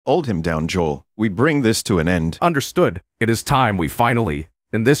Hold him down, Joel. We bring this to an end. Understood. It is time we finally,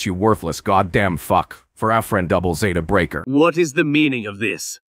 and this you worthless goddamn fuck, for our friend Double Zeta Breaker. What is the meaning of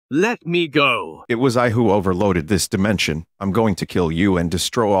this? Let me go. It was I who overloaded this dimension. I'm going to kill you and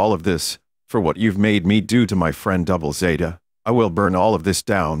destroy all of this for what you've made me do to my friend Double Zeta. I will burn all of this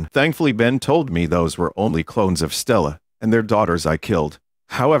down. Thankfully, Ben told me those were only clones of Stella and their daughters I killed.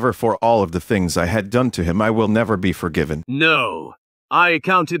 However, for all of the things I had done to him, I will never be forgiven. No. I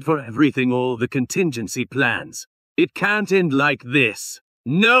accounted for everything, all the contingency plans. It can't end like this.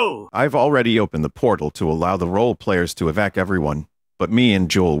 No! I've already opened the portal to allow the role players to evac everyone. But me and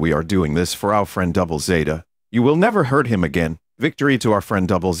Joel, we are doing this for our friend Double Zeta. You will never hurt him again. Victory to our friend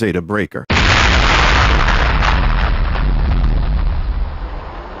Double Zeta Breaker.